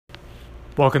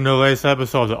Welcome to the latest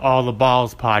episode of the All the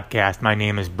Balls podcast. My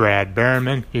name is Brad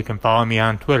Berman. You can follow me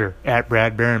on Twitter at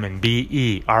Brad Berman,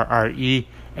 BERREMAN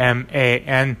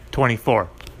 24.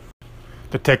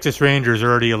 The Texas Rangers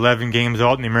are already 11 games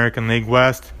out in the American League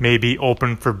West, may be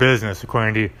open for business,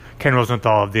 according to Ken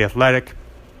Rosenthal of The Athletic,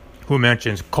 who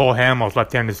mentions Cole Hamels,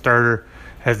 left-handed starter,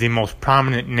 has the most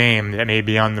prominent name that may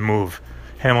be on the move.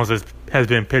 Hamels has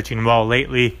been pitching well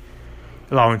lately,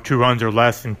 allowing 2 runs or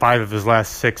less in 5 of his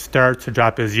last 6 starts to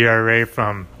drop his ERA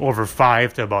from over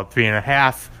 5 to about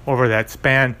 3.5 over that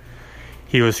span.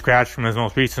 He was scratched from his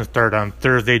most recent start on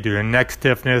Thursday due to neck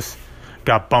stiffness,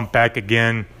 got bumped back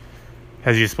again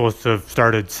as he's supposed to have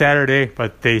started Saturday,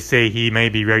 but they say he may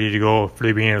be ready to go for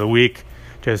the beginning of the week,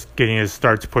 just getting his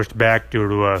starts pushed back due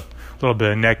to a little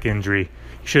bit of neck injury.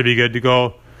 He should be good to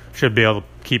go, should be able to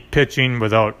keep pitching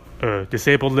without a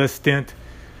disabled list stint.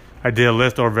 I did a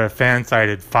list over at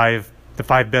FanSided, the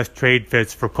 5 best trade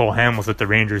fits for Cole Hamels that the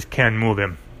Rangers can move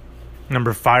him.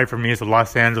 Number 5 for me is the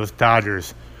Los Angeles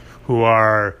Dodgers, who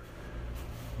are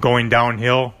going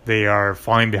downhill. They are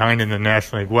falling behind in the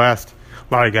National League West.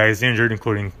 A lot of guys injured,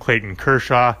 including Clayton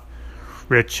Kershaw.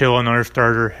 Rich Hill, another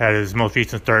starter, had his most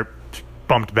recent start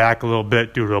bumped back a little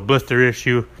bit due to a blister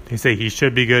issue. They say he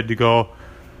should be good to go.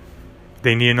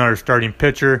 They need another starting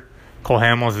pitcher. Cole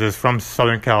Hamels is from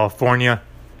Southern California.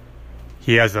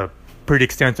 He has a pretty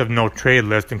extensive no-trade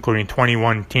list, including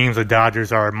 21 teams. The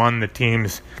Dodgers are among the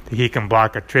teams that he can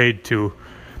block a trade to,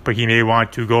 but he may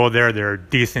want to go there. They're a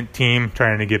decent team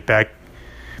trying to get back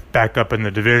up in the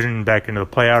division, back into the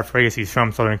playoff race. He's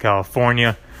from Southern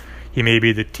California. He may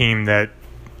be a team that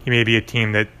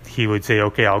he would say,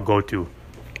 okay, I'll go to.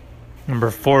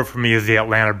 Number 4 for me is the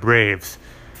Atlanta Braves,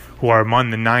 who are among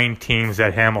the 9 teams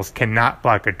that Hamels cannot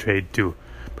block a trade to.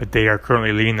 But they are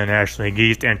currently leading the National League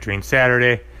East entering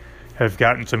Saturday, have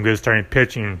gotten some good starting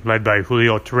pitching led by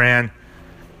Julio Teheran,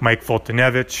 Mike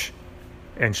Foltynewicz,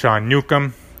 and Sean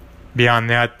Newcomb.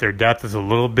 Beyond that, their depth is a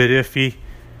little bit iffy.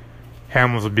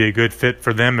 Hamels would be a good fit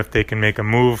for them if they can make a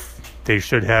move. They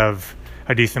should have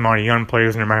a decent amount of young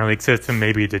players in their minor league system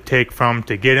maybe to take from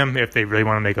to get him if they really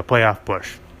want to make a playoff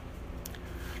push.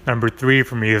 Number 3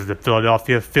 for me is the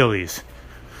Philadelphia Phillies,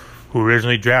 who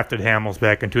originally drafted Hamels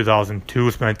back in 2002,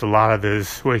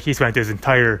 he spent his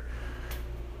entire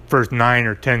first 9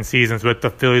 or 10 seasons with the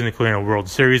Phillies, including a World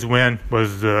Series win. He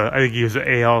was the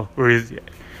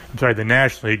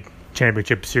National League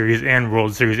Championship Series and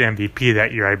World Series MVP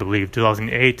that year, I believe,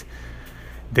 2008.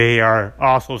 They are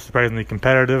also surprisingly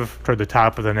competitive toward the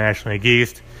top of the National League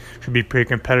East. Should be pretty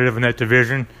competitive in that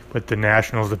division with the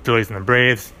Nationals, the Phillies, and the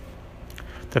Braves.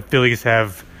 The Phillies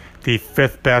have the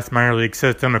 5th best minor league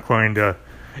system according to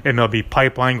MLB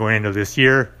Pipeline going into this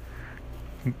year.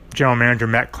 General Manager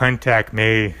Matt Klentak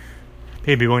may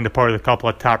be willing to part with a couple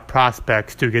of top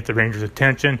prospects to get the Rangers'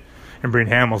 attention and bring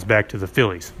Hamels back to the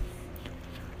Phillies.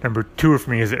 Number 2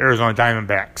 for me is the Arizona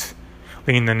Diamondbacks,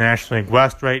 leading the National League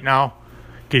West right now,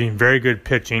 getting very good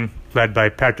pitching, led by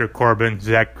Patrick Corbin,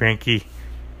 Zach Greinke,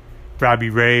 Robbie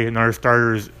Ray, and other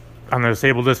starters on the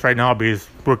disabled list right now, but he's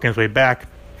working his way back.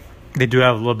 They do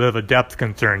have a little bit of a depth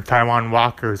concern. Taijuan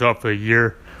Walker is out for a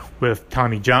year with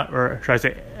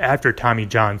after Tommy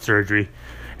John surgery,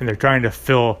 and they're trying to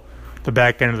fill the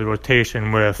back end of the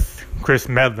rotation with Chris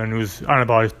Medlin, who's on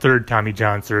about his 3rd Tommy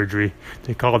John surgery.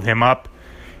 They called him up.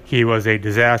 He was a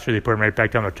disaster. They put him right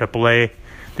back down to AAA.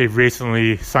 They've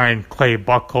recently signed Clay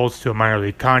Buchholz to a minor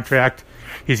league contract.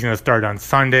 He's going to start on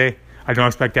Sunday. I don't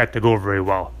expect that to go very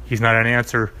well. He's not an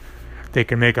answer. They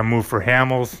can make a move for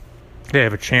Hamels. They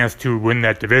have a chance to win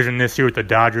that division this year with the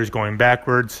Dodgers going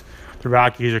backwards. The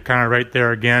Rockies are kind of right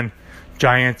there again.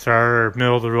 Giants are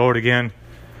middle of the road again.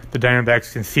 The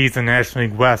Diamondbacks can seize the National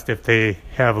League West if they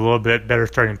have a little bit better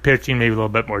starting pitching, maybe a little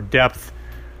bit more depth,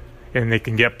 and they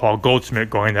can get Paul Goldschmidt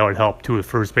going. That would help too. The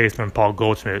first baseman, Paul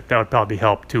Goldschmidt, that would probably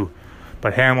help too.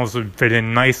 But Hamels would fit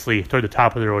in nicely toward the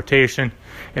top of the rotation,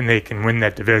 and they can win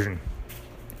that division.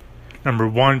 Number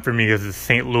 1 for me is the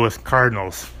St. Louis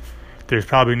Cardinals. There's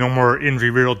probably no more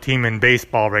injury-riddled team in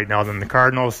baseball right now than the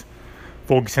Cardinals.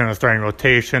 Focusing on the starting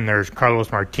rotation, there's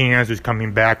Carlos Martinez, who's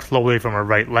coming back slowly from a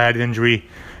right lat injury.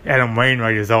 Adam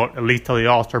Wainwright is out at least till the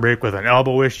All-Star break with an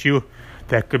elbow issue.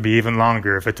 That could be even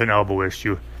longer if it's an elbow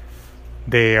issue.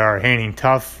 They are hanging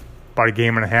tough, about a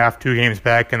game and a half, 2 games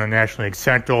back in the National League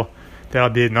Central. That'll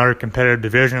be another competitive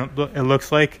division, it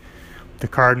looks like. The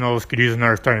Cardinals could use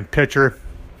another starting pitcher.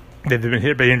 They've been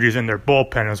hit by injuries in their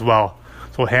bullpen as well.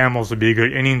 So Hamels would be a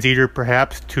good innings eater,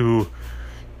 perhaps, to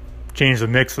change the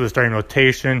mix of the starting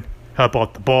rotation, help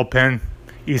out the bullpen,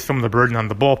 ease some of the burden on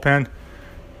the bullpen.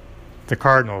 The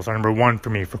Cardinals are number 1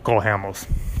 for me for Cole Hamels.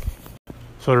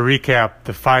 So to recap,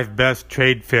 the 5 best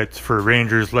trade fits for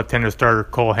Rangers left-handed starter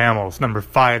Cole Hamels. Number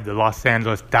 5, the Los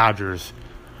Angeles Dodgers.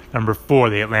 Number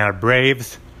 4, the Atlanta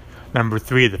Braves. Number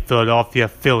 3, the Philadelphia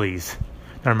Phillies.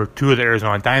 Number 2, the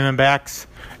Arizona Diamondbacks.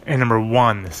 And number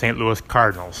 1, the St. Louis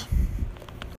Cardinals.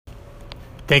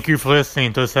 Thank you for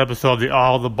listening to this episode of the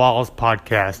All the Balls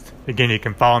podcast. Again, you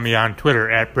can follow me on Twitter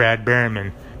at Brad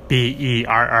Berreman,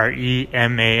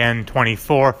 BERREMAN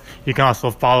 24. You can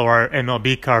also follow our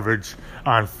MLB coverage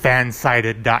on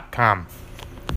fansided.com.